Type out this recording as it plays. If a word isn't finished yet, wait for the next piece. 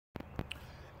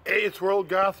Hey, it's World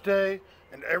Goth Day,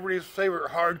 and everybody's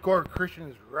favorite hardcore Christian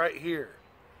is right here.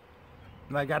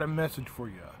 And I got a message for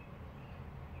you.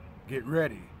 Get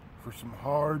ready for some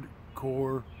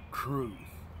hardcore truth.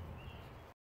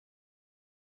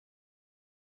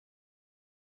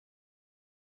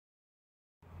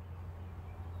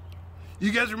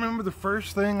 You guys remember the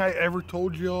first thing I ever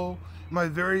told y'all? My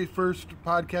very first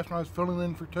podcast when I was filling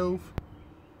in for Toph?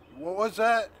 What was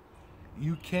that?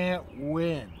 You can't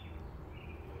win.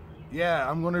 Yeah,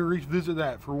 I'm going to revisit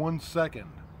that for 1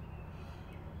 second.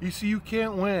 You see, you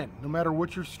can't win, no matter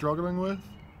what you're struggling with.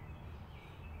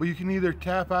 But you can either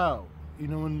tap out,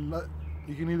 and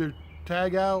you can either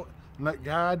tag out and let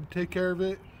God take care of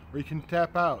it, or you can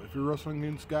tap out if you're wrestling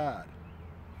against God.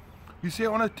 You see, I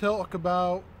want to talk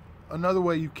about another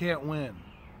way you can't win.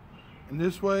 And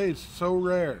this way is so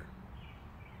rare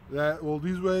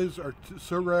these ways are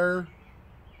so rare.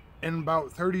 In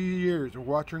about 30 years of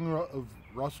watching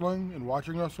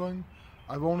wrestling,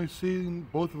 I've only seen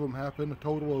both of them happen a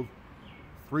total of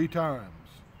 3 times.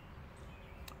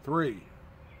 3.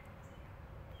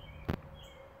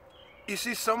 You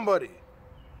see somebody,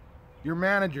 your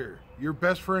manager, your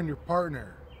best friend, your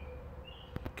partner,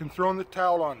 can throw in the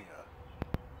towel on you.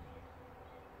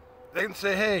 They can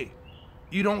say, hey,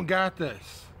 you don't got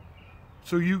this.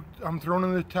 So I'm throwing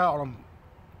in the towel. I'm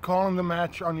calling the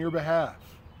match on your behalf.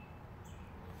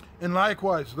 And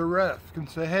likewise, the ref can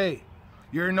say, hey,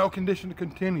 you're in no condition to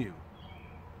continue.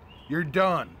 You're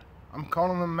done. I'm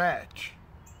calling the match.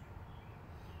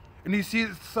 And you see,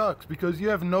 it sucks because you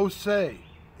have no say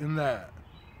in that.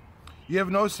 You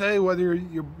have no say whether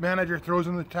your manager throws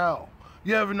in the towel.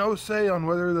 You have no say on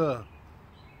whether the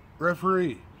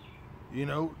referee,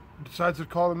 decides to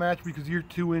call the match because you're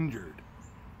too injured.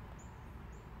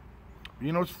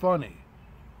 It's funny.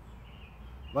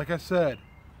 Like I said,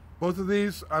 both of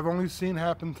these I've only seen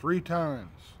happen 3 times.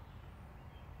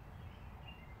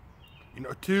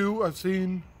 2, I've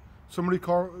seen somebody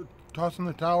tossing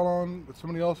the towel on with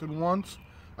somebody else, and once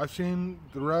I've seen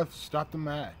the ref stop the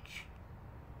match.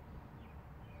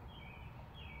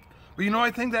 But I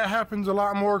think that happens a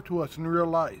lot more to us in real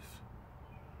life.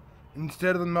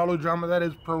 Instead of the melodrama that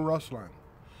is pro wrestling.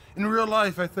 In real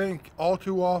life, I think all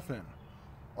too often,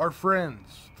 our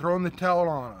friends throwing the towel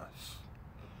on us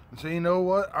and say, you know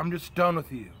what, I'm just done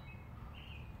with you.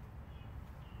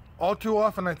 All too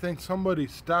often, I think somebody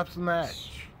stops the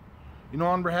match,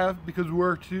 on behalf because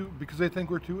they think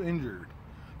we're too injured,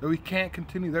 that we can't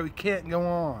continue, that we can't go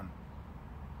on.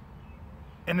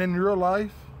 And in real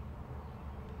life,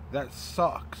 that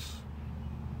sucks.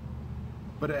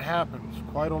 But it happens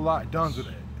quite a lot, doesn't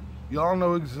it? Y'all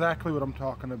know exactly what I'm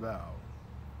talking about.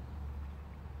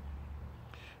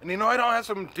 And I don't have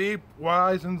some deep,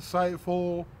 wise,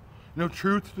 insightful,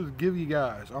 truth to give you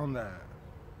guys on that.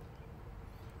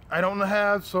 I don't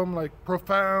have some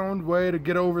profound way to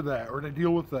get over that or to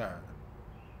deal with that.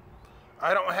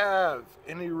 I don't have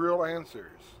any real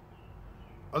answers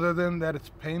other than that it's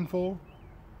painful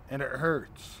and it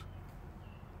hurts.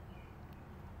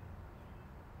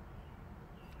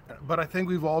 But I think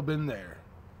we've all been there.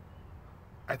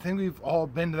 I think we've all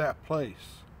been to that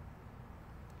place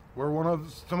where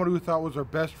somebody we thought was our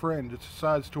best friend just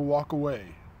decides to walk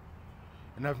away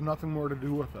and have nothing more to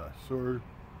do with us, or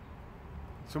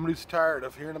somebody's tired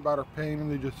of hearing about our pain and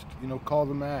they just, call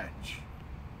the match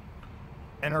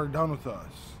and are done with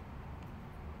us.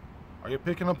 Are you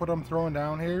picking up what I'm throwing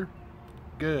down here?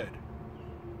 Good.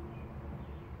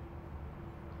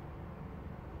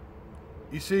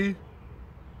 You see,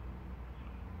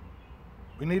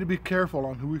 we need to be careful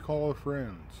on who we call our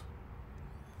friends.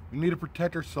 We need to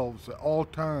protect ourselves at all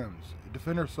times,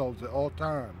 defend ourselves at all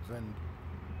times, and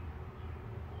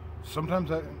sometimes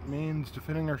that means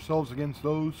defending ourselves against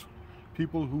those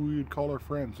people who we would call our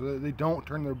friends, so that they don't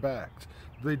turn their backs,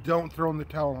 so they don't throw in the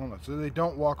towel on us, so they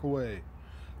don't walk away,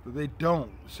 so they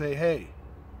don't say, hey,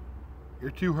 you're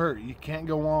too hurt, you can't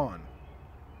go on.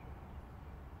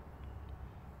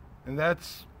 And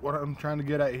that's what I'm trying to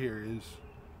get at here is,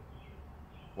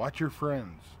 watch your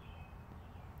friends.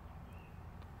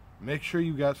 Make sure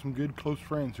you got some good close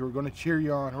friends who are going to cheer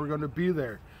you on, who are going to be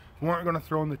there, who aren't going to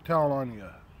throw in the towel on you,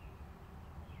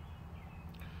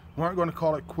 who aren't going to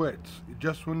call it quits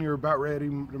just when you're about ready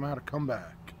to mount a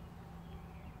comeback,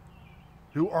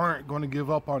 who aren't going to give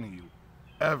up on you,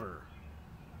 ever.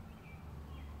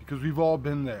 Because we've all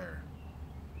been there.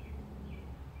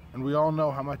 And we all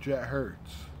know how much that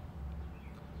hurts.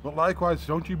 But likewise,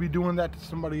 don't you be doing that to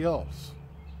somebody else.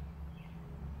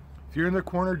 If you're in their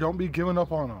corner, don't be giving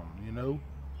up on them,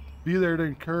 Be there to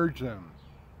encourage them.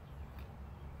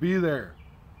 Be there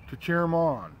to cheer them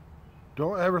on.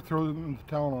 Don't ever throw the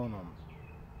towel on them.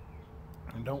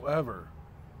 And don't ever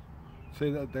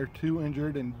say that they're too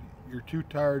injured and you're too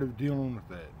tired of dealing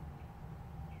with it.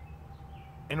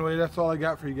 Anyway, that's all I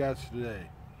got for you guys today.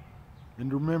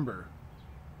 And remember,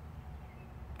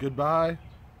 goodbye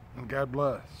and God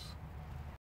bless.